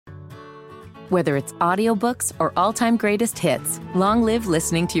Whether it's audiobooks or all-time greatest hits, long live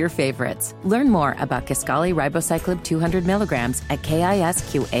listening to your favorites. Learn more about Kisqali Ribociclib 200 milligrams at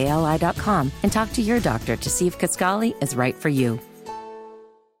KISQALI.com and talk to your doctor to see if Kisqali is right for you.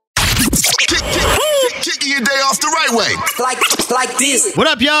 Kicking your day off the right way. Like this. What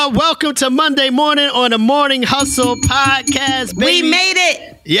up, y'all? Welcome to Monday morning on the Morning Hustle podcast, baby. We made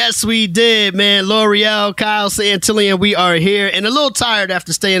it. Yes, we did, man. L'Oreal, Kyle Santillian, we are here and a little tired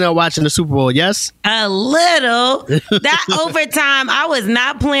after staying up watching the Super Bowl, yes? A little. That overtime, I was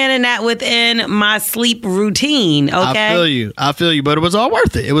not planning that within my sleep routine, okay? I feel you, but it was all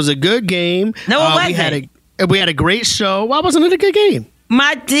worth it. It was a good game. No, it wasn't. We had a great show. Why wasn't it a good game?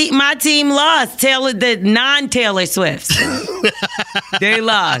 My team lost. The non-Taylor Swifts. They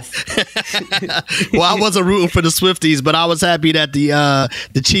lost. Well, I wasn't rooting for the Swifties, but I was happy that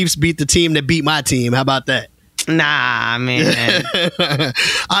the Chiefs beat the team that beat my team. How about that? Nah, man. All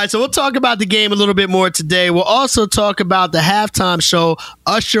right, so we'll talk about the game a little bit more today. We'll also talk about the halftime show.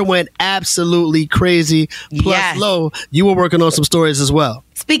 Usher went absolutely crazy. Plus, yes. Lo, you were working on some stories as well.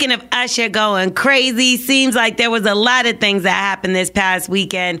 Speaking of Usher going crazy, seems like there was a lot of things that happened this past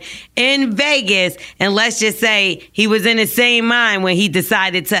weekend in Vegas. And let's just say he was in his same mind when he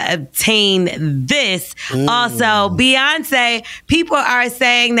decided to obtain this. Also, Beyoncé, people are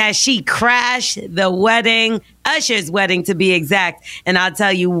saying that she crashed the wedding, Usher's wedding to be exact. And I'll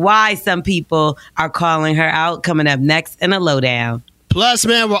tell you why some people are calling her out coming up next in a lowdown. Plus,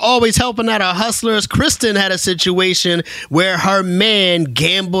 man, we're always helping out our hustlers. Kristen had a situation where her man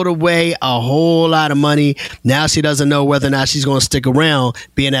gambled away a whole lot of money. Now she doesn't know whether or not she's going to stick around,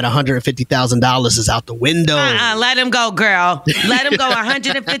 being that $150,000 is out the window. Let him go, girl. Let him go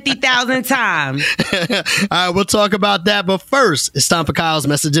 150,000 times. All right, we'll talk about that. But first, it's time for Kyle's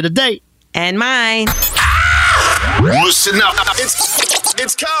message of the day. And mine. Listen up.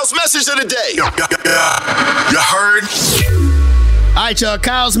 It's Kyle's message of the day. You heard? All right, y'all.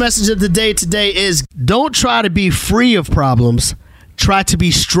 Kyle's message of the day today is don't try to be free of problems. Try to be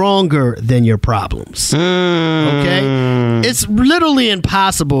stronger than your problems. Okay? It's literally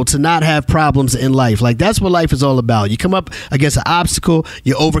impossible to not have problems in life. Like, that's what life is all about. You come up against an obstacle,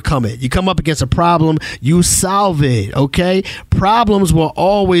 you overcome it. You come up against a problem, you solve it. Okay? Problems will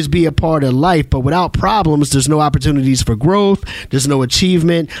always be a part of life, but without problems, there's no opportunities for growth. There's no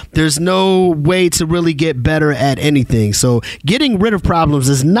achievement. There's no way to really get better at anything. So getting rid of problems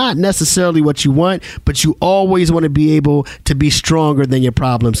is not necessarily what you want, but you always want to be able to be stronger than your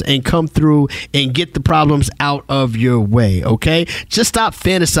problems and come through and get the problems out of your way, okay? Just stop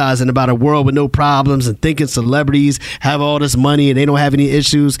fantasizing about a world with no problems and thinking celebrities have all this money and they don't have any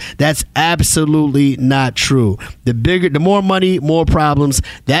issues. That's absolutely not true. The more money, more problems.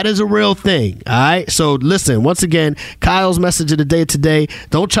 That is a real thing, all right? So listen, once again, Kyle's message of the day today,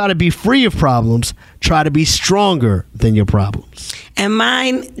 don't try to be free of problems. Try to be stronger than your problems. And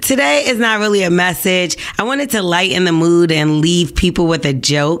mine today is not really a message. I wanted to lighten the mood and leave people with a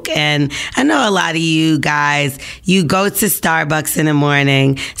joke. And I know a lot of you guys, you go to Starbucks in the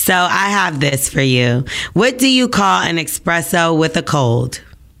morning. So I have this for you. What do you call an espresso with a cold?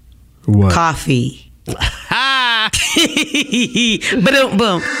 What? Coffee. Ha! Boom,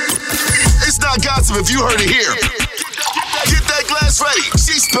 boom. It's not gossip if you heard it here. Get that glass ready.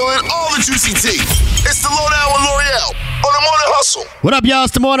 She's spilling all the juicy tea. It's the Lowdown with L'Oreal on the Morning Hustle. What up, y'all?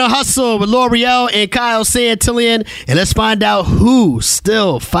 It's the Morning Hustle with L'Oreal and Kyle Santillian. And let's find out who's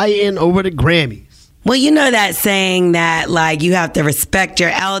still fighting over the Grammys. Well, you know that saying that, like, you have to respect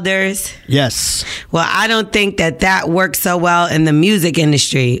your elders? Yes. Well, I don't think that works so well in the music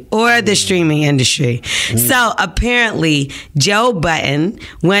industry or the streaming industry. So apparently, Joe Budden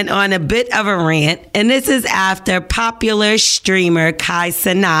went on a bit of a rant, and this is after popular streamer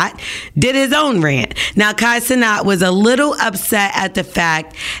Cenat did his own rant. Now, Cenat was a little upset at the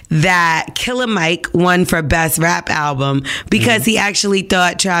fact that Killer Mike won for Best Rap Album because he actually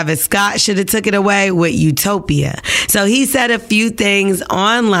thought Travis Scott should have took it away with Utopia. So he said a few things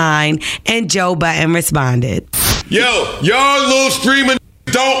online, and Joe Budden responded. Yo, y'all little streaming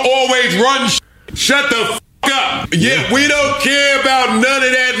don't always run shut the f*** up. Yeah, we don't care about none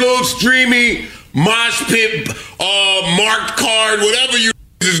of that little streamy mosh pit, marked card, whatever you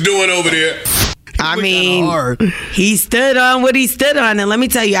is doing over there. I mean, he stood on what he stood on. And let me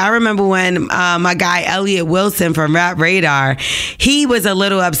tell you, I remember when my guy Elliot Wilson from Rap Radar, he was a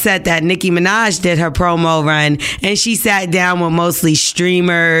little upset that Nicki Minaj did her promo run and she sat down with mostly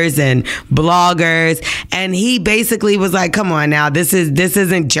streamers and bloggers. And he basically was like, come on now, this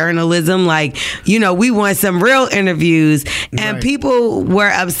isn't journalism. Like, you know, we want some real interviews. And Right. people were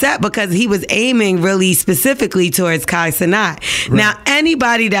upset because he was aiming really specifically towards Kai Cenat. Right. Now,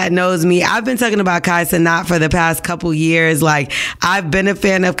 anybody that knows me, I've been talking about Kai Cenat for the past couple years. Like, I've been a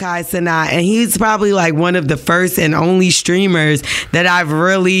fan of Kai Cenat, and he's probably like one of the first and only streamers that I've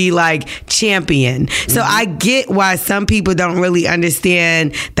really like championed. So I get why some people don't really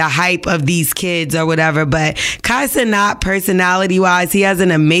understand the hype of these kids or whatever, but Kai Cenat, personality-wise, he has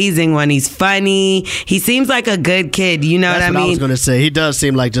an amazing one. He's funny. He seems like a good kid. You know That's what I what mean? I was going to say. He does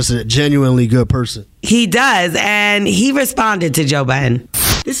seem like just a genuinely good person. He does, and he responded to Joe Budden.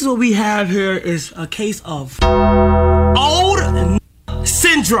 This is what we have here is a case of old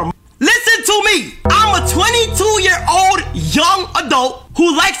syndrome. Listen to me. I'm a 22-year-old young adult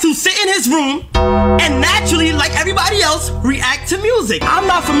who likes to sit in his room and naturally, like everybody else, react to music. I'm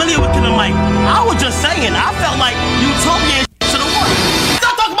not familiar with Killer Mike. I was just saying, I felt like utopian to the world.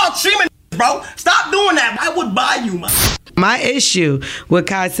 Stop talking about streaming, bro. Stop doing that. I would buy you, man. My issue with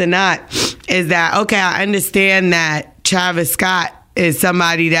Kai Cenat is that, okay, I understand that Travis Scott is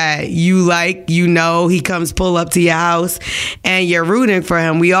somebody that you like, you know, he comes pull up to your house and you're rooting for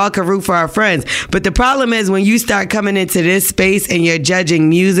him. We all can root for our friends. But the problem is when you start coming into this space and you're judging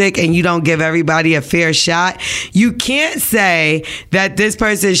music and you don't give everybody a fair shot, you can't say that this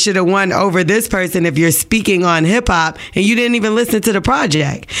person should have won over this person if you're speaking on hip hop and you didn't even listen to the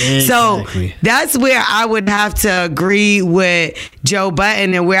project. Exactly. So that's where I would have to agree with Joe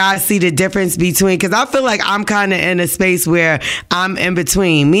Budden and where I see the difference between, because I feel like I'm kind of in a space where I'm in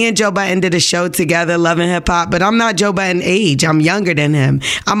between. Me and Joe Budden did a show together, Loving Hip Hop, but I'm not Joe Budden's age. I'm younger than him.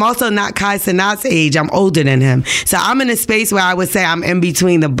 I'm also not Kai Cenat's age. I'm older than him. So I'm in a space where I would say I'm in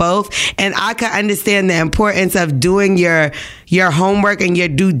between the both, and I can understand the importance of doing your homework and your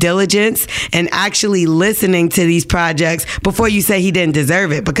due diligence and actually listening to these projects before you say he didn't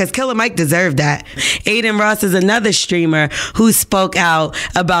deserve it, because Killer Mike deserved that. Aiden Ross is another streamer who spoke out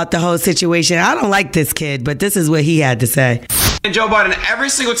about the whole situation. I don't like this kid, but this is what he had to say. And Joe Budden, every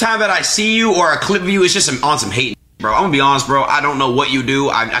single time that I see you or a clip of you, it's just on some hate. Bro, I'm gonna be honest, bro. I don't know what you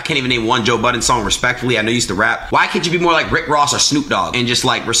do. I can't even name one Joe Budden song respectfully. I know you used to rap. Why can't you be more like Rick Ross or Snoop Dogg and just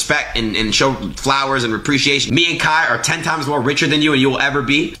like respect and show flowers and appreciation? Me and Kai are 10 times more richer than you and you will ever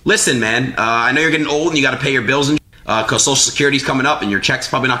be. Listen, man, I know you're getting old and you gotta pay your bills and because Social Security's coming up and your check's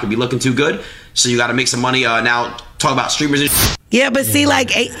probably not gonna be looking too good. So you gotta make some money now. Talk about streamers and Yeah, but see, like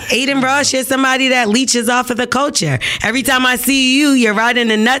Aiden Ross, you're somebody that leeches off of the culture. Every time I see you, you're riding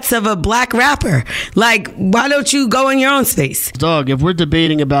the nuts of a black rapper. Like, why don't you go in your own space? Dog, if we're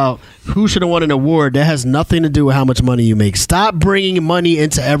debating about who should have won an award, that has nothing to do with how much money you make. Stop bringing money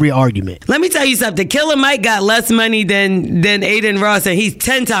into every argument. Let me tell you something. Killer Mike got less money than Aiden Ross, and he's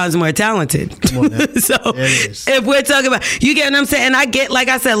 10 times more talented. Come on now. So Yes. if we're talking about, you get what I'm saying? And I get, like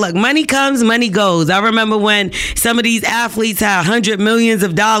I said, look, money comes, money goes. I remember when some of these athletes had $100 million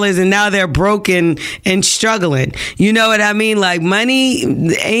and now they're broken and struggling. You know what I mean? Like, money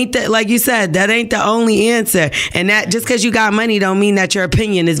ain't that, like you said, that ain't the only answer. And that just because you got money don't mean that your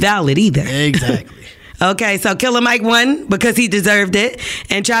opinion is valid either. Exactly. Okay, so Killer Mike won because he deserved it,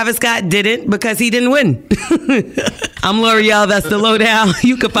 and Travis Scott didn't because he didn't win. I'm L'Oreal, that's the lowdown.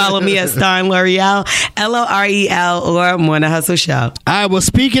 You can follow me at Starring L'Oreal, L'Orel, or Morning Hustle Show. All right, well,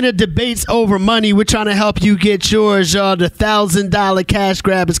 speaking of debates over money, we're trying to help you get yours, y'all. The $1,000 cash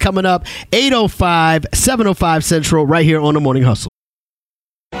grab is coming up 8:05, 7:05 Central, right here on The Morning Hustle.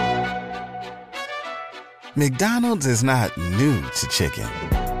 McDonald's is not new to chicken.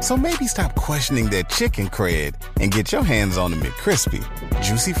 So maybe stop questioning their chicken cred and get your hands on the McCrispy.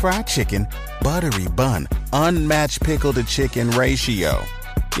 Juicy fried chicken, buttery bun, unmatched pickle to chicken ratio.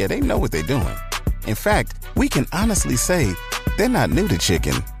 Yeah, they know what they're doing. In fact, we can honestly say they're not new to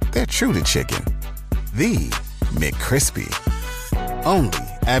chicken, they're true to chicken. The McCrispy. Only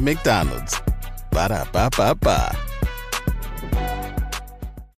at McDonald's. Ba-da-ba-ba-ba.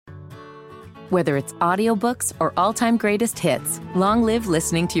 Whether it's audiobooks or all-time greatest hits, long live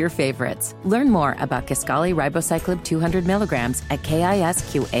listening to your favorites. Learn more about Kisqali Ribociclib 200 milligrams at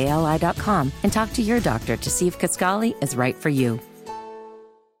KISQALI.com and talk to your doctor to see if Kisqali is right for you.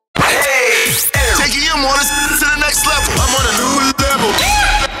 Hey, taking your mornings to the next level. I'm on a new level.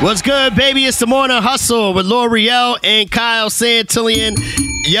 What's good, baby? It's The Morning Hustle with L'Oreal and Kyle Santillian.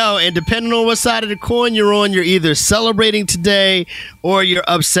 Yo, and depending on what side of the coin you're on, you're either celebrating today or you're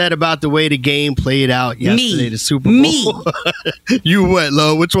upset about the way the game played out yesterday, the Super Bowl. Me. You what,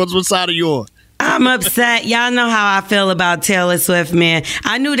 Lo? What side are you on? I'm upset. Y'all know how I feel about Taylor Swift, man.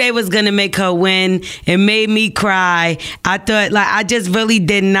 I knew they was going to make her win. It made me cry. I thought, I just really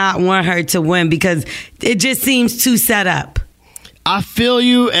did not want her to win because it just seems too set up. I feel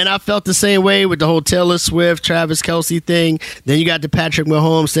you, and I felt the same way with the whole Taylor Swift, Travis Kelce thing. Then you got the Patrick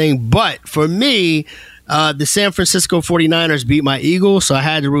Mahomes thing. But for me, the San Francisco 49ers beat my Eagles, so I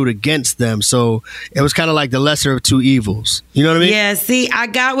had to root against them. So it was kind of like the lesser of two evils. You know what I mean? Yeah, see, I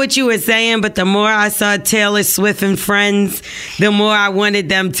got what you were saying, but the more I saw Taylor Swift and friends, the more I wanted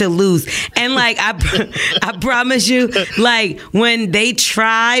them to lose. And I promise you, when they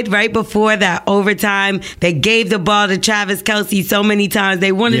tried right before that overtime, they gave the ball to Travis Kelce so many times.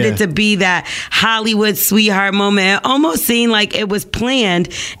 They wanted it to be that Hollywood sweetheart moment. It almost seemed like it was planned.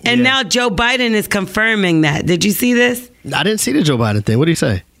 And now Joe Biden is confirming that. Did you see this? I didn't see the Joe Biden thing. What did he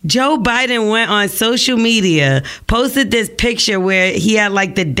say? Joe Biden went on social media, posted this picture where he had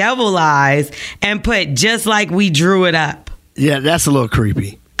the devil eyes and put just like we drew it up. Yeah, that's a little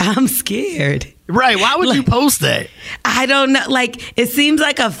creepy. I'm scared. Right. Why would you post that? I don't know. It seems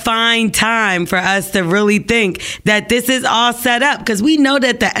like a fine time for us to really think that this is all set up because we know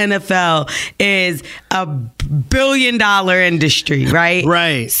that the NFL is a $1 billion industry, right?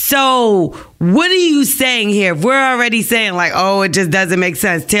 Right. So what are you saying here? We're already saying it just doesn't make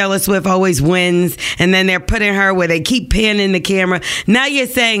sense. Taylor Swift always wins, and then they're putting her where they keep panning the camera. Now you're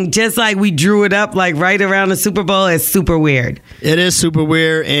saying just like we drew it up, right around the Super Bowl, is super weird. It is super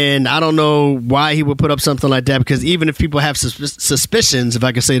weird, and I don't know why he would put up something like that, because even if people have suspicions, if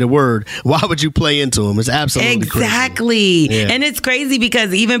I can say the word, why would you play into him? It's absolutely exactly crazy. Yeah. And it's crazy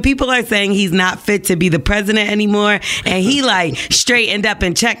because even people are saying he's not fit to be the president anymore, and he straightened up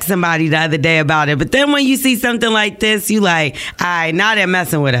and checked somebody the other day about it. But then when you see something like this, you all right, now they're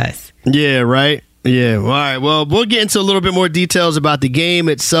messing with us. Yeah, right. Yeah. All right. Well, we'll get into a little bit more details about the game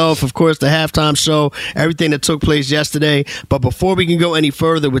itself. Of course, the halftime show, everything that took place yesterday. But before we can go any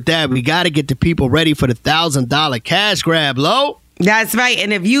further with that, we got to get the people ready for the $1,000 cash grab. Lo? That's right.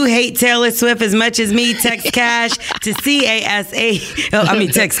 And if you hate Taylor Swift as much as me, text cash to CASA.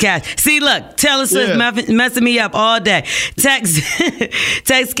 Text cash. See, look, Taylor Swift messing me up all day. Text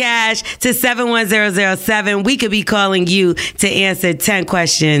cash to 71007. We could be calling you to answer 10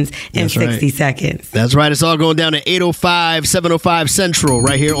 questions in 60 seconds. That's right. It's all going down at 805, 705 Central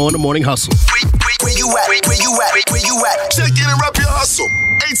right here on The Morning Hustle. Where you at? Where you at? Check in and rep your hustle.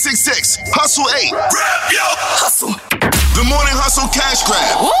 866-HUSTLE-8. Rep your hustle. The Morning Hustle cash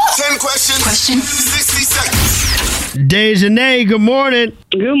grab. 10 questions. 60 seconds. Dejanay, good morning.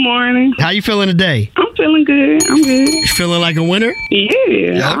 Good morning. How you feeling today? I'm feeling good. I'm good. You feeling like a winner?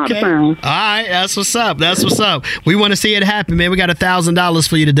 Yeah. All the time. All right. That's what's up. We want to see it happen, man. We got $1,000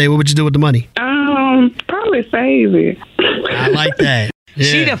 for you today. What would you do with the money? Probably save it. I like that. Yeah.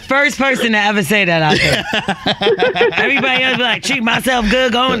 She the first person to ever say that out there. Everybody else be like, treat myself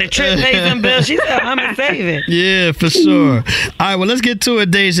good, go on the trip, pay some bills. She said, I'm going to save it. Yeah, for sure. All right, well, let's get to it,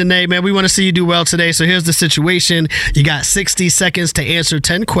 Dejanay, man. We want to see you do well today. So here's the situation. You got 60 seconds to answer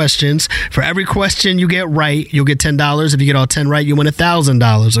 10 questions. For every question you get right, you'll get $10. If you get all 10 right, you win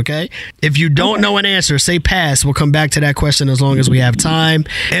 $1,000, okay? If you don't know an answer, say pass. We'll come back to that question as long as we have time.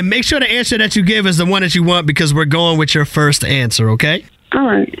 And make sure the answer that you give is the one that you want, because we're going with your first answer, okay? All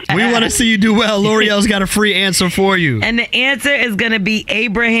right. We want to see you do well. L'Oreal's got a free answer for you. And the answer is going to be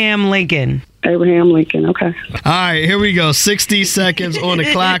Abraham Lincoln. Abraham Lincoln, okay. All right, here we go. 60 seconds on the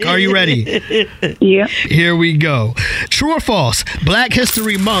clock. Are you ready? Yeah. Here we go. True or false? Black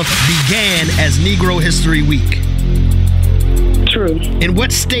History Month began as Negro History Week. True. In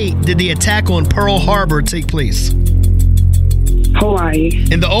what state did the attack on Pearl Harbor take place? Hawaii.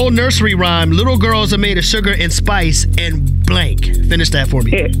 In the old nursery rhyme, little girls are made of sugar and spice and blank. Finish that for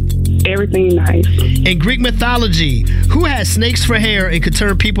me. Everything nice. In Greek mythology, who had snakes for hair and could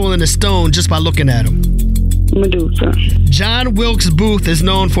turn people into stone just by looking at them? Medusa. John Wilkes Booth is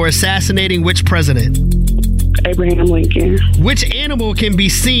known for assassinating which president? Abraham Lincoln. Which animal can be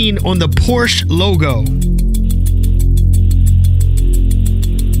seen on the Porsche logo?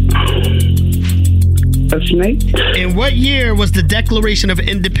 A snake. In what year was the Declaration of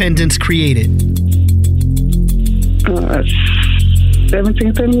Independence created?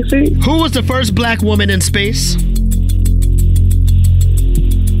 1776. Who was the first black woman in space?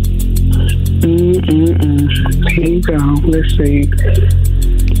 Here you go. Let's see.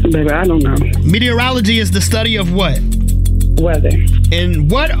 Baby, I don't know. Meteorology is the study of what? Weather.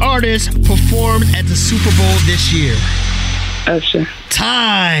 And what artist performed at the Super Bowl this year? Usher.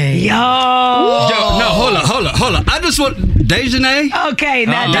 time. Yo, no, hold on. I just want Dejanay. Okay,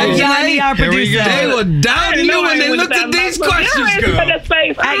 now Johnny, our producer. They were doubting you when they looked at these questions, girl.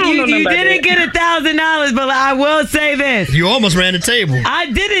 You didn't get $1,000, but I will say this. You almost ran the table.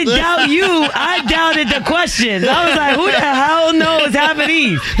 I didn't doubt you. I doubted the questions. I was like, who the hell knows half of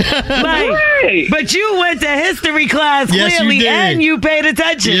these? But you went to history class clearly, and you paid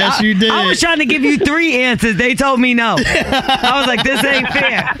attention. Yes, you did. I was trying to give you 3 answers. They told me no. I was like, this ain't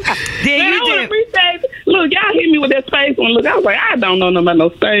fair. Then you did. Look, y'all hit me with that space one. Look, I was like, I don't know nothing about no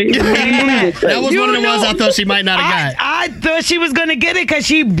space. That was one of the ones I thought she might not have got. I thought she was going to get it because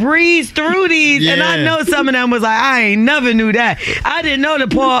she breezed through these. And I know some of them was like, I ain't never knew that. I didn't know the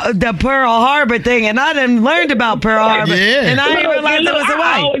Pearl Harbor thing. And I done learned about Pearl Harbor. Yeah. And I didn't realize it was a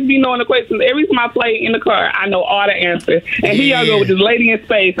I always be knowing the questions. Every time I play in the car, I know all the answers. And here y'all go with this lady in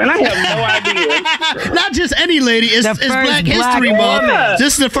space. And I have no idea. Not just any lady. It's Black History Month.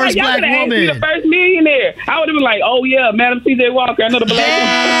 This is the first black woman. The first millionaire. I would have been like, oh, yeah, Madam C.J. Walker. I know the black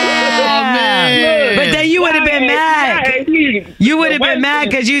woman. Man. But then you would have been mad. You would have been mad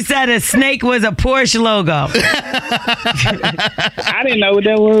because you said a snake was a Porsche logo. I didn't know what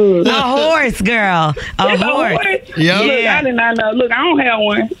that was. A horse, girl. A horse. Yep. Look, I did not know. Look, I don't have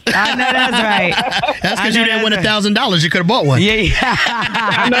one. I know that's right. That's because you didn't win $1,000. You could have bought one. Yeah.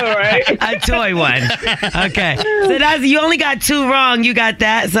 I know, right? A toy one. Okay. So you only got 2 wrong. You got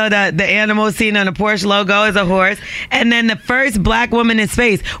that. So the animal seen on the Porsche logo is a horse. And then the first black woman in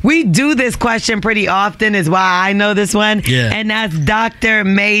space. We do this question pretty often is why I know this one. Yeah. And that's Dr.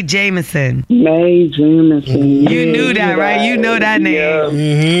 Mae Jameson. Mae Jameson. You knew that, right? You know that name. Yeah.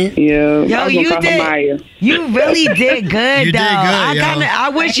 Mm-hmm. Yeah. Yo, you did. You really did good, You though. did good, I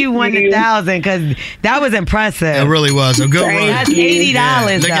wish you won $1,000 because that was impressive. It really was a good run. That's $80, Yeah.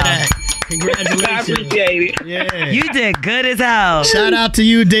 though. Look at that. Congratulations. I appreciate it. Yeah. You did good as hell. Shout out to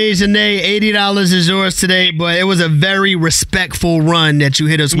you, Dejanay. $80 is yours today, but it was a very respectful run that you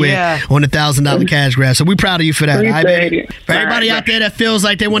hit us with on the $1,000 cash grab. So we're proud of you for that. All right, baby? For everybody out there that feels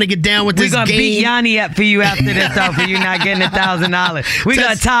like they want to get down with this game. We're going to beat Yanni up for you after this, though, for you not getting $1,000. We're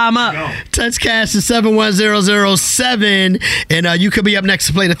going to tie him up. Text cash to 71007, and you could be up next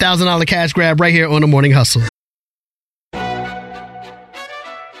to play the $1,000 cash grab right here on The Morning Hustle.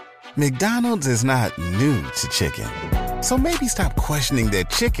 McDonald's is not new to chicken. So maybe stop questioning their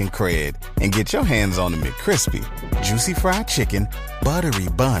chicken cred and get your hands on the McCrispy. Juicy fried chicken, buttery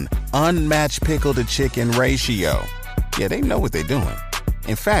bun, unmatched pickle to chicken ratio. Yeah, they know what they're doing.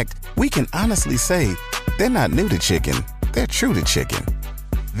 In fact, we can honestly say they're not new to chicken. They're true to chicken.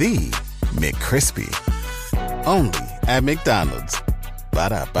 The McCrispy. Only at McDonald's.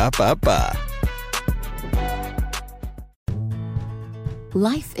 Ba-da-ba-ba-ba.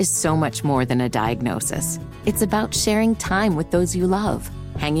 Life is so much more than a diagnosis. It's about sharing time with those you love,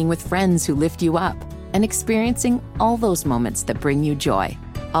 hanging with friends who lift you up, and experiencing all those moments that bring you joy.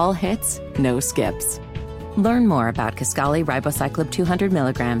 All hits, no skips. Learn more about Kisqali Ribociclib 200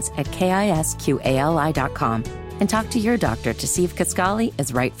 milligrams at KISQALI.com and talk to your doctor to see if Kisqali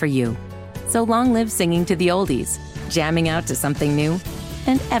is right for you. So long live singing to the oldies, jamming out to something new,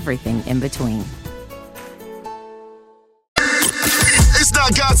 and everything in between. It's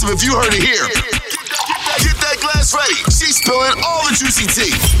not gossip if you heard it here. Get that glass ready. She's spilling all the juicy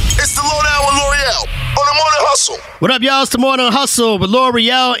tea. It's the Lowdown with L'Oreal on The Morning Hustle. What up, y'all? It's The Morning Hustle with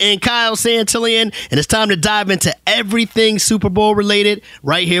L'Oreal and Kyle Santillian, and it's time to dive into everything Super Bowl related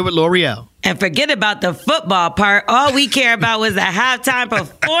right here with L'Oreal. And forget about the football part. All we care about was the halftime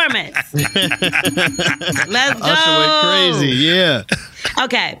performance. Let's go. Usher went crazy, yeah.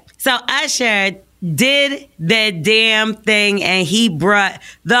 Okay, so Usher did the damn thing, and he brought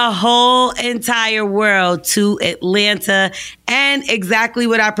the whole entire world to Atlanta, and exactly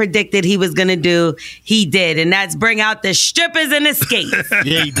what I predicted he was going to do, he did, and that's bring out the strippers and the skates.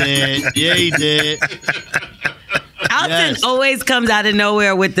 Yeah, he did. Yeah, he did. Alton always comes out of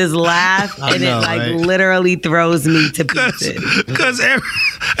nowhere with this laugh, and it literally throws me to pieces. Because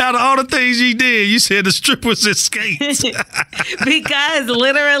out of all the things he did, you said the strippers and skates. Because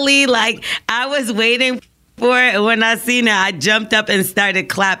literally, I was waiting for it. When I seen it, I jumped up and started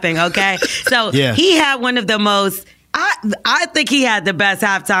clapping, okay? So he had one of the most... I think he had the best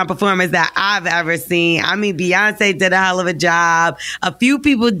halftime performance that I've ever seen. I mean, Beyoncé did a hell of a job. A few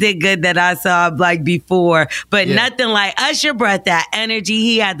people did good that I saw before, but nothing like Usher brought that energy.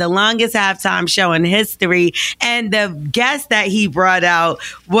 He had the longest halftime show in history, and the guests that he brought out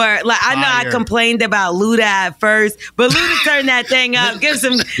were I know I complained about Luda at first, but Luda turned that thing up. Make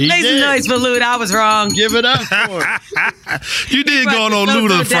some noise for Luda. I was wrong. Give it up for him. You did go on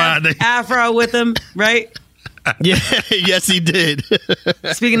Luda Friday. Afro with him, right? Yeah, yes, he did.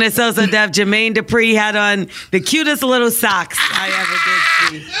 Speaking of so deaf, Jermaine Dupri had on the cutest little socks I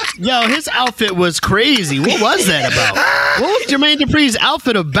ever did see. Yo, his outfit was crazy. What was that about? What was Jermaine Dupri's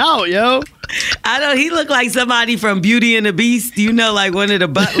outfit about, yo? I don't. He looked like somebody from Beauty and the Beast. You know, like one of the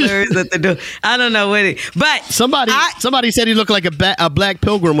butlers at the door. I don't know what it. But somebody said he looked like a black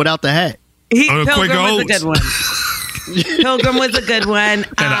pilgrim without the hat. Pilgrim was a good one. Pilgrim was a good one. And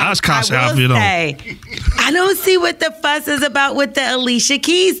the Oshkosh outfit on. I don't see what the fuss is about with the Alicia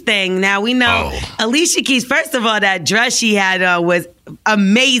Keys thing. Now, we know Alicia Keys, first of all, that dress she had on was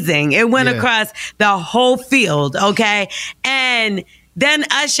amazing. It went across the whole field, okay? And then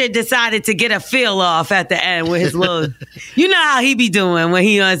Usher decided to get a feel off at the end with his little, you know how he be doing when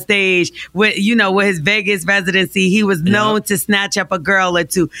he on stage with, with his Vegas residency. He was known to snatch up a girl or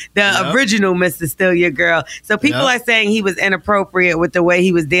two, the original Mr. Steal Your Girl. So people are saying he was inappropriate with the way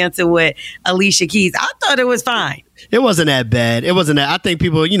he was dancing with Alicia Keys. I thought it was fine. It wasn't that bad. It wasn't that. I think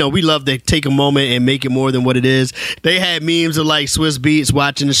people, we love to take a moment and make it more than what it is. They had memes of like Swiss Beats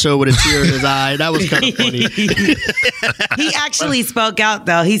watching the show with a tear in his eye. That was kind of funny. He actually spoke out,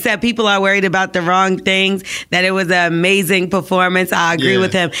 though. He said people are worried about the wrong things, that it was an amazing performance. I agree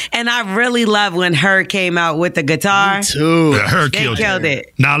with him. And I really love when Her came out with the guitar. Me too. Her killed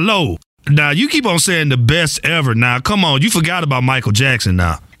it. Now, Lo, you keep on saying the best ever. Now, come on. You forgot about Michael Jackson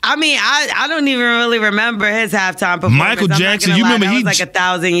now. I mean, I don't even really remember his halftime performance. Michael Jackson, you remember that was like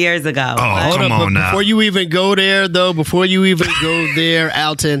 1,000 years ago. Oh, come on now. Before you even go there,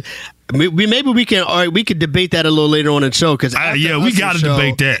 Alton, maybe we can debate that a little later on in the show. Because we got to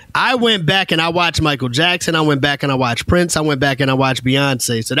debate that. I went back and I watched Michael Jackson. I went back and I watched Prince. I went back and I watched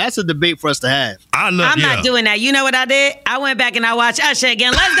Beyonce. So that's a debate for us to have. I'm not doing that. You know what I did? I went back and I watched Usher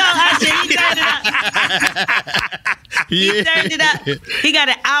again. Let's go, Usher. He turned it up. He turned it up. He got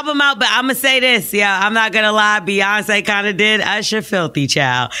an album out, but I'm going to say this. Yeah, I'm not going to lie. Beyonce kind of did Usher filthy,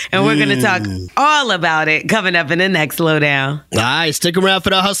 child. And we're going to talk all about it coming up in the next Lowdown. All right, stick around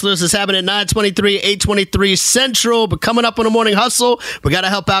for the Hustlers. It's happening at 9:23, 8:23 Central. But coming up on the Morning Hustle, we got to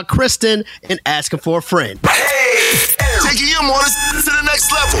help out Kristen in asking for a friend. Hey, taking your mornings to the next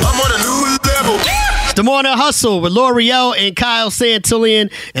level. I'm on a new level. It's the Morning Hustle with L'Oreal and Kyle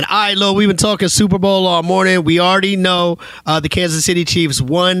Santillian. And all right, Lo, we've been talking Super Bowl all morning. We already know the Kansas City Chiefs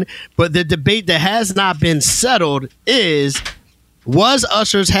won. But the debate that has not been settled is, was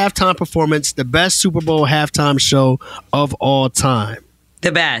Usher's halftime performance the best Super Bowl halftime show of all time?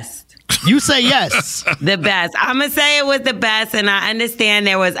 The best. You say yes. The best. I'm going to say it was the best, and I understand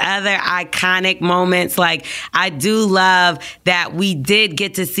there was other iconic moments. Like, I do love that we did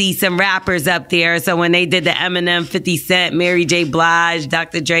get to see some rappers up there. So when they did the Eminem, 50 Cent, Mary J. Blige,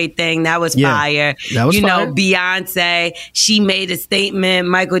 Dr. Dre thing, that was fire. That was fire. Beyonce, she made a statement.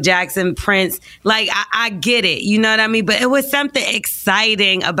 Michael Jackson, Prince. Like, I get it. You know what I mean? But it was something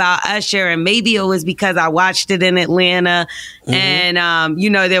exciting about Usher, and maybe it was because I watched it in Atlanta, and,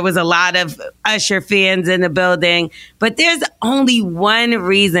 there was a lot of Usher fans in the building. But there's only one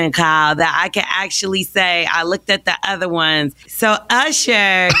reason, Kyle, that I can actually say I looked at the other ones. So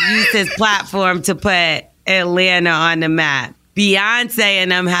Usher used his platform to put Atlanta on the map. Beyonce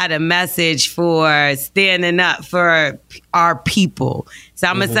and them had a message for standing up for our people. So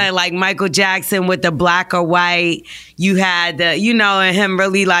I'm going to say, like, Michael Jackson with the black or white. You had the, and him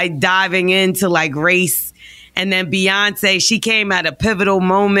really like diving into like race. And then Beyonce, she came at a pivotal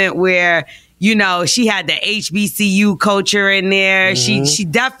moment where, she had the HBCU culture in there. She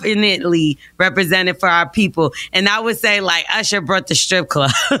definitely represented for our people. And I would say, like, Usher brought the strip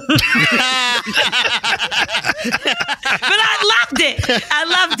club. But I loved it. I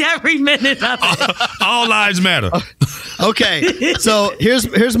loved every minute of it. All lives matter. Okay, so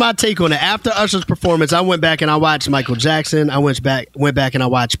here's my take on it. After Usher's performance, I went back and I watched Michael Jackson. I went back and I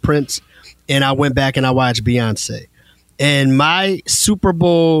watched Prince. And I went back and I watched Beyonce. And my best Super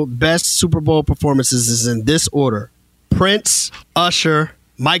Bowl performances is in this order: Prince, Usher,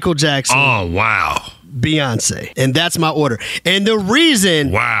 Michael Jackson. Oh, wow. Beyonce. And that's my order. And the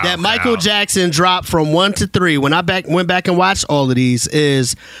reason that Michael Jackson dropped from 1 to 3 when I went back and watched all of these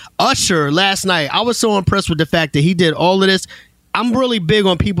is Usher last night. I was so impressed with the fact that he did all of this. I'm really big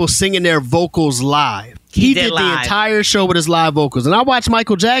on people singing their vocals live. He did the entire show with his live vocals. And I watched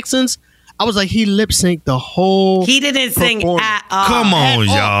Michael Jackson's. I was like, he lip synced the whole. He didn't sing at all. Come on,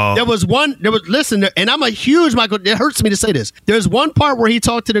 y'all. Listen, and I'm a huge Michael. It hurts me to say this. There's one part where he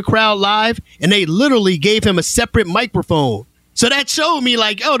talked to the crowd live, and they literally gave him a separate microphone. So that showed me,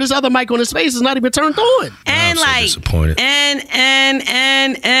 like, oh, this other mic on his face is not even turned on. And I'm so disappointed. And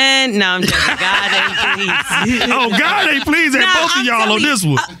pleasing. No, I'm joking. God ain't pleased. Oh, God ain't pleased at both of y'all on this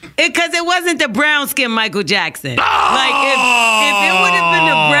one. Because it wasn't the brown skin Michael Jackson. Like, if it would have been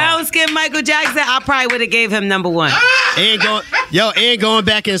the brown skin Michael Jackson, I probably would have gave him number one. And going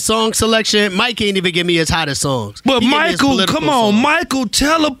back in song selection, Mike ain't even give me his hottest songs. But Michael, come on, Michael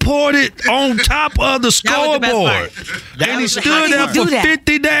teleported on top of the scoreboard. And he stood there for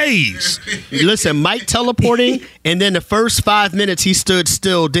 50 days. Listen, Mike teleporting, and then the first 5 minutes he stood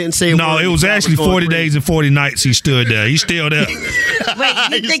still, didn't say a word. No, it was actually 40 days and 40 nights he stood there. He's still there.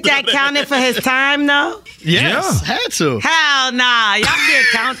 Wait, you think that counted for his time, though? Yes, had to. Hell nah, y'all can't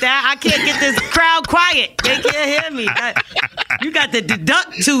count that. I can't get this crowd quiet. They can't hear me. You got to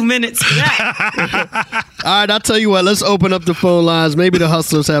deduct 2 minutes for that. All right, I'll tell you what. Let's open up the phone lines. Maybe the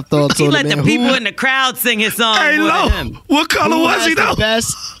hustlers have thoughts on it. He let the people in the crowd sing his song. Hey, Lo, what color was he, though?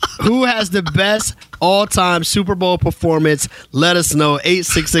 Who has the best all-time Super Bowl performance? Let us know.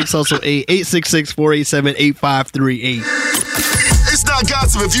 866-HUSTLE-8, 866-487-8538. It's not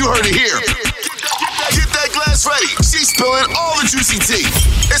gossip if you heard it here. Get that glass ready. She's spilling all the juicy tea.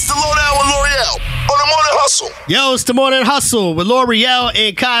 It's the Lowdown with L'Oreal on the Morning Hustle. Yo, it's the Morning Hustle with L'Oreal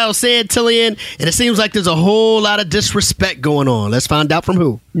and Kyle Santillian. And it seems like there's a whole lot of disrespect going on. Let's find out from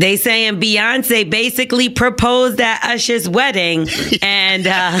who. They saying Beyonce basically proposed at Usher's wedding. And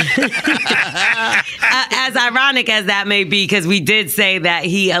as ironic as that may be, because we did say that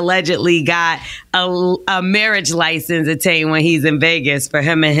he allegedly got a marriage license attained when he's in Vegas for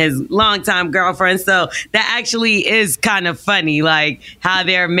him and his longtime girlfriend. So that actually is kind of funny, like how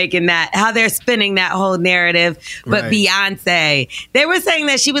they're spinning that whole narrative. But right. Beyonce, they were saying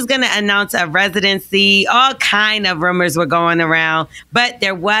that she was going to announce a residency. All kind of rumors were going around, but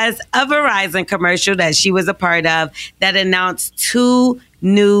there was a Verizon commercial that she was a part of that announced 2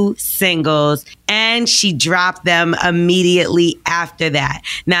 new singles, and she dropped them immediately after that.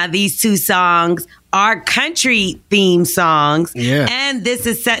 Now, these 2 songs are country theme songs, and this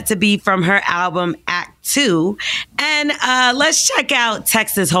is set to be from her album Act 2. And let's check out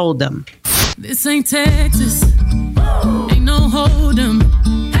Texas Hold'em. This ain't Texas, ain't no Hold'em,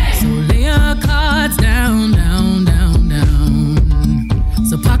 so lay your cards down, down, down, down.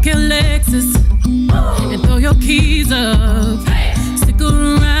 So park your Lexus and throw your keys up. Stick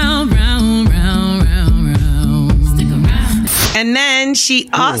around, round, round, round, round. Stick around. And then she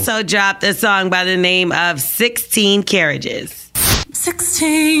also dropped a song by the name of 16 Carriages.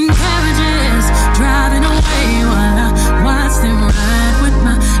 16 carriages driving away while I watch them ride with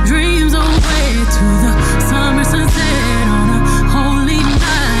my dreams away to the summer sunset on a holy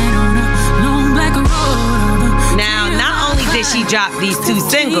night on a long black road. Now, not only did she drop these 2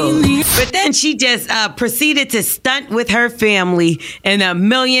 singles, but then she just proceeded to stunt with her family in $1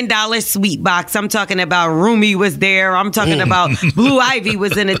 million suite box. I'm talking about Rumi was there. I'm talking about Blue Ivy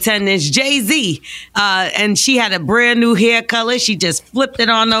was in attendance. Jay-Z. And she had a brand new hair color. She just flipped it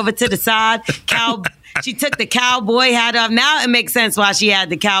on over to the side. She took the cowboy hat off. Now it makes sense why she had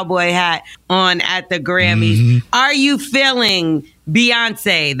the cowboy hat on at the Grammys. Mm-hmm. Are you feeling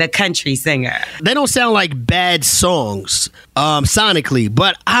Beyonce, the country singer? They don't sound like bad songs sonically,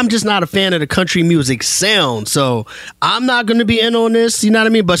 but I'm just not a fan of the country music sound. So I'm not going to be in on this, you know what I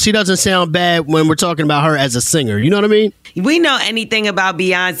mean? But she doesn't sound bad when we're talking about her as a singer. You know what I mean? We know anything about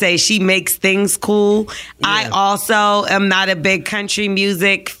Beyonce. She makes things cool. Yeah. I also am not a big country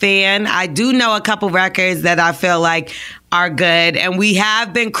music fan. I do know a couple records that I feel like are good. And we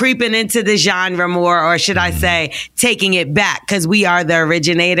have been creeping into the genre more, or should I say, taking it back, because we are the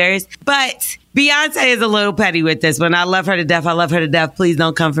originators. But Beyonce is a little petty with this one. I love her to death. I love her to death. Please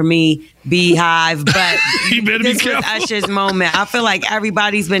don't come for me, Beehive. But this was Usher's moment. I feel like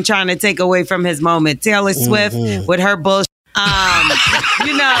everybody's been trying to take away from his moment. Taylor Swift with her bullshit.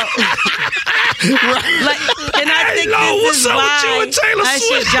 You know, like, and I think this is why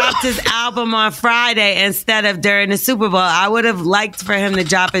Usher dropped his album on Friday instead of during the Super Bowl. I would have liked for him to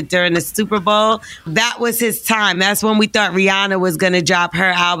drop it during the Super Bowl. That was his time. That's when we thought Rihanna was going to drop her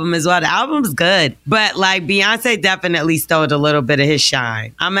album as well. The album's good, but like Beyonce definitely stole a little bit of his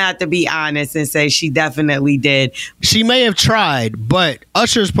shine. I'm going to have to be honest and say she definitely did. She may have tried, but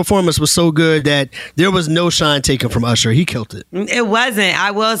Usher's performance was so good that there was no shine taken from Usher. He killed it. It wasn't. I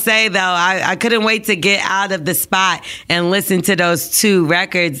will say, though, I couldn't wait to get out of the spot and listen to those 2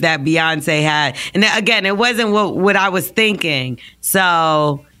 records that Beyonce had. And again, it wasn't what I was thinking.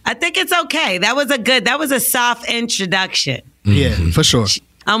 So I think it's okay. That was a soft introduction. Yeah, for sure.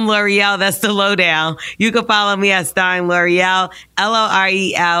 I'm L'Oreal. That's the Lowdown. You can follow me at Stein L'Oreal,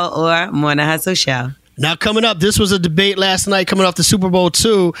 L'Orel, or Morning Hustle Show. Now, coming up, this was a debate last night coming off the Super Bowl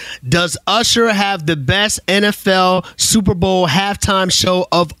II. Does Usher have the best NFL Super Bowl halftime show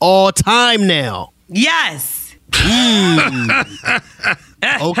of all time now? Yes.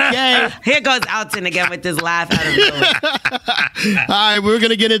 Okay. Here goes Alton again with this laugh out of the All right, we're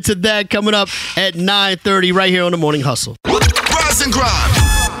going to get into that coming up at 9:30 right here on The Morning Hustle. Rise and grind.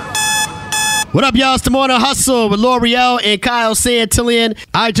 What up, y'all? It's The Morning Hustle with L'Oreal and Kyle Santillian.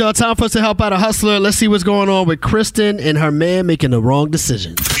 All right, y'all, time for us to help out a hustler. Let's see what's going on with Kristen and her man making the wrong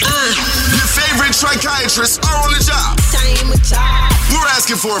decision. Your favorite psychiatrists are on the job. We're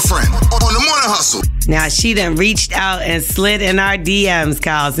asking for a friend on The Morning Hustle. Now, she done reached out and slid in our DMs,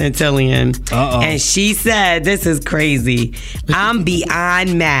 Kyle Santillian. And she said, this is crazy. I'm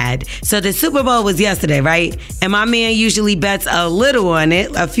beyond mad. So the Super Bowl was yesterday, right? And my man usually bets a little on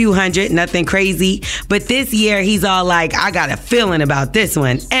it, a few hundred, nothing crazy. But this year, he's all like, I got a feeling about this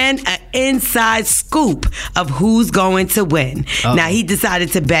one. And an inside scoop of who's going to win. Now, he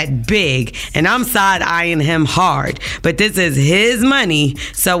decided to bet big. And I'm side-eyeing him hard. But this is his money,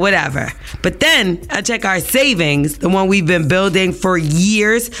 so whatever. But then I check our savings, the one we've been building for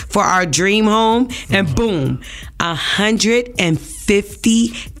years for our dream home, and boom,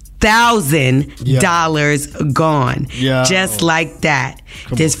 $150,000 gone. Just like that.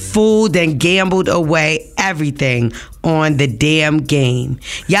 This fool then gambled away everything on the damn game.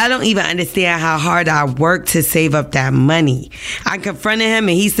 Y'all don't even understand how hard I worked to save up that money. I confronted him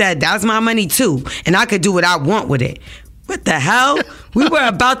and he said, that's my money too, and I could do what I want with it. What the hell? We were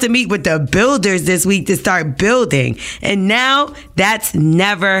about to meet with the builders this week to start building. And now that's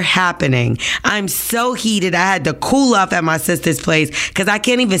never happening. I'm so heated. I had to cool off at my sister's place because I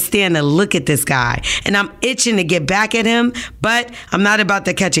can't even stand to look at this guy. And I'm itching to get back at him, but I'm not about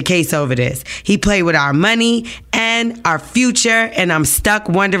to catch a case over this. He played with our money and our future, and I'm stuck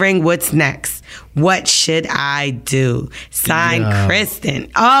wondering what's next. What should I do? Signed,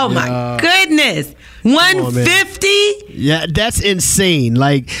 Kristen. Oh my goodness. 150? Yeah, that's insane.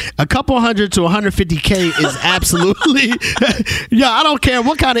 Like a couple hundred to 150K is absolutely. Yeah, I don't care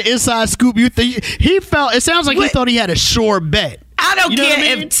what kind of inside scoop you think. He felt. It sounds like he thought he had a sure bet. I don't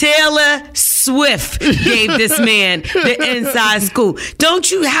care if Taylor Swift gave this man the inside scoop. Don't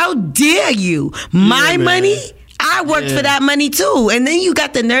you? How dare you? My money? I worked for that money too. And then you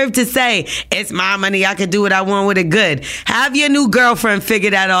got the nerve to say, it's my money, I could do what I want with it. Good. Have your new girlfriend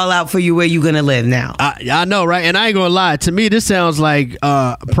figure that all out for you where you gonna live now. I know, right? And I ain't gonna lie. To me, this sounds like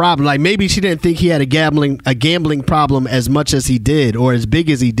a problem. Like maybe she didn't think he had a gambling problem as much as he did or as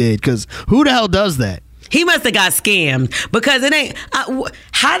big as he did. Because who the hell does that? He must have got scammed because it ain't.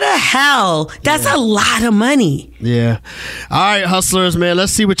 How the hell? That's a lot of money. Yeah. All right, hustlers, man.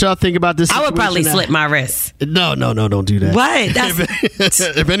 Let's see what y'all think about this. I would probably slit my wrist. No, don't do that. What?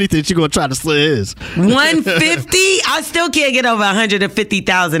 If anything, she's gonna try to slit his. 150? I still can't get over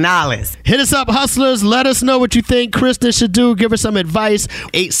 $150,000. Hit us up, hustlers. Let us know what you think Kristen should do. Give her some advice.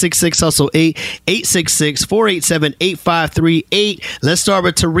 866-HUSTLE-8, 866-487-8538. Let's start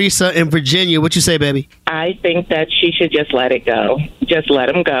with Teresa in Virginia. What you say, baby? I think that she should just let it go. Just let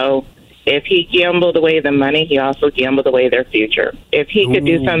him go. If he gambled away the money, he also gambled away their future. If he could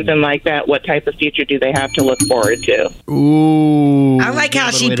do something like that, what type of future do they have to look forward to? Ooh. I like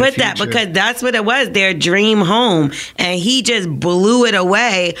how she put that because that's what it was, their dream home. And he just blew it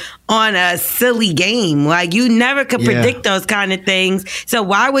away on a silly game. Like, you never could predict those kind of things. So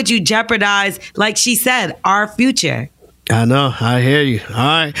why would you jeopardize, like she said, our future? I know. I hear you. All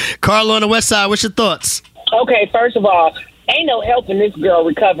right. Carla on the west side, what's your thoughts? Okay, first of all, ain't no helping this girl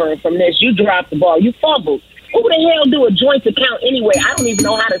recovering from this. You dropped the ball. You fumbled. Who the hell do a joint account anyway? I don't even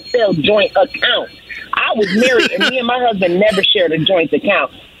know how to spell joint account. I was married, and me and my husband never shared a joint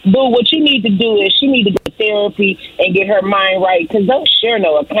account. Boo, what you need to do is she need to go to therapy and get her mind right, because don't share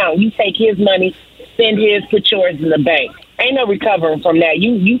no account. You take his money, spend his, put yours in the bank. Ain't no recovering from that.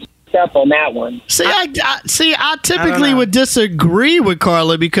 You up on that one. See, I typically would disagree with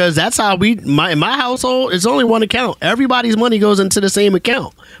Carla because that's how in my household, it's only one account. Everybody's money goes into the same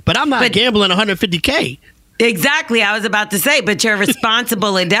account. But I'm not gambling $150K. Exactly. I was about to say, but you're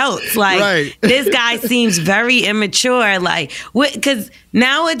responsible adults. Like, this guy seems very immature. Like, because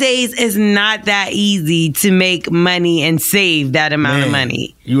nowadays it's not that easy to make money and save that amount of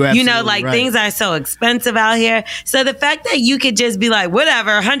money. You know, like things are so expensive out here. So the fact that you could just be like,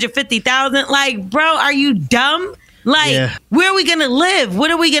 whatever, 150,000, like, bro, are you dumb? Like, where are we going to live?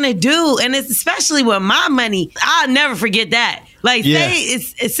 What are we going to do? And it's especially with my money, I'll never forget that. Like,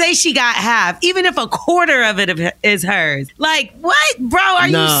 say she got half, even if a quarter of it is hers. Like, what, bro? Are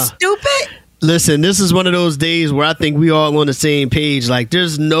you stupid? Listen, this is one of those days where I think we all on the same page. Like,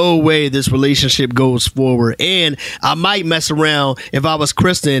 there's no way this relationship goes forward. And I might mess around if I was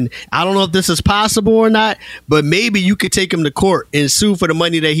Kristen. I don't know if this is possible or not, but maybe you could take him to court and sue for the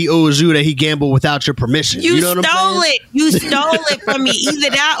money that he owes you that he gambled without your permission. You know what stole I'm saying? it. You stole it from me.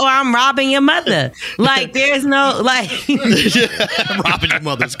 Either that or I'm robbing your mother. Like, there's no, like... Robbing your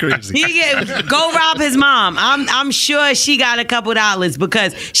mother's crazy. Go rob his mom. I'm sure she got a couple dollars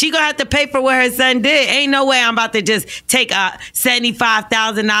because she gonna have to pay for what her son did. Ain't no way I'm about to just take a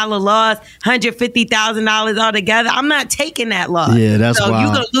 $75,000 loss, $150,000 altogether. I'm not taking that loss. Yeah, that's so wild. you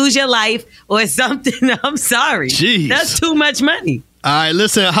gonna lose your life or something. I'm sorry. Jeez. That's too much money. All right,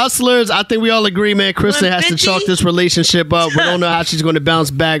 listen, hustlers, I think we all agree, man, Kristen has to chalk this relationship up. We don't know how she's going to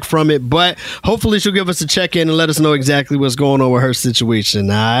bounce back from it, but hopefully she'll give us a check-in and let us know exactly what's going on with her situation,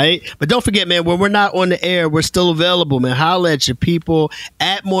 all right? But don't forget, man, when we're not on the air, we're still available, man. Holla at your people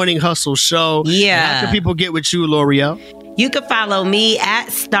at Morning Hustle Show. Yeah. And how can people get with you, L'Oreal? You can follow me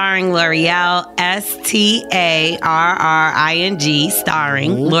at Starring L'Oreal, STARRING,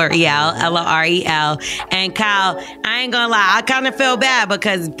 Starring L'Oreal, LOREL. And Kyle, I ain't gonna lie, I kind of feel bad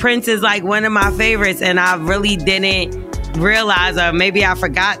because Prince is like one of my favorites, and I really didn't realize, or maybe I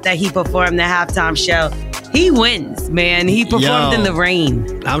forgot that he performed the halftime show. He wins, man. He performed in the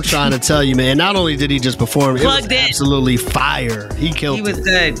rain. I'm trying to tell you, man. Not only did he just perform, it was absolutely fire. He killed it. He was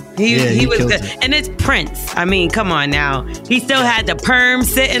good. He was good. And it's Prince. I mean, come on now. He still had the perm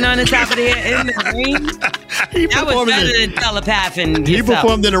sitting on the top of the head in the rain. That was better than telepathing. He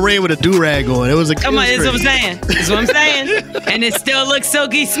performed in the rain with a do-rag on. It was a Come on, that's what I'm saying. That's what I'm saying. And it still looks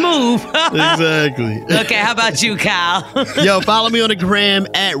silky smooth. Exactly. Okay, how about you, Kyle? Yo, follow me on the gram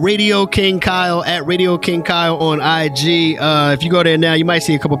at Radio King Kyle, at Radio King Kyle on IG. If you go there now, you might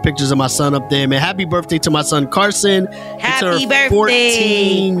see a couple pictures of my son up there, man. Happy birthday to my son, Carson. Happy birthday.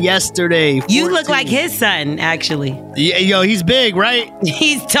 14 yesterday. 14. You look like his son, actually. Yeah, yo, he's big, right?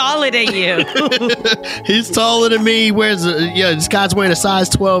 He's taller than you. He's taller than me. He wears this guy's wearing a size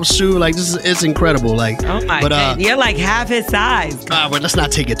 12 shoe. Like, it's incredible. Like, oh my God. You're like half his size. But let's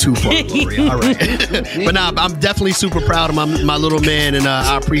not take it too far, Gloria. All right. But nah, I'm definitely super proud of my little man, and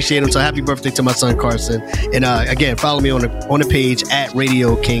I appreciate him. So happy birthday to my son, Carson. And again, follow me on the page at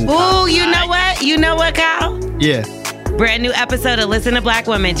Radio King. Oh, you know what? You know what, Kyle? Yeah. Brand new episode of Listen to Black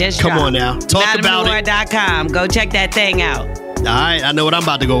Women just dropped. Come on now. Talk about it. MadamNoir.com. Go check that thing out. All right. I know what I'm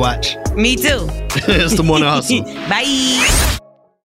about to go watch. Me too. It's the Morning Hustle. Bye.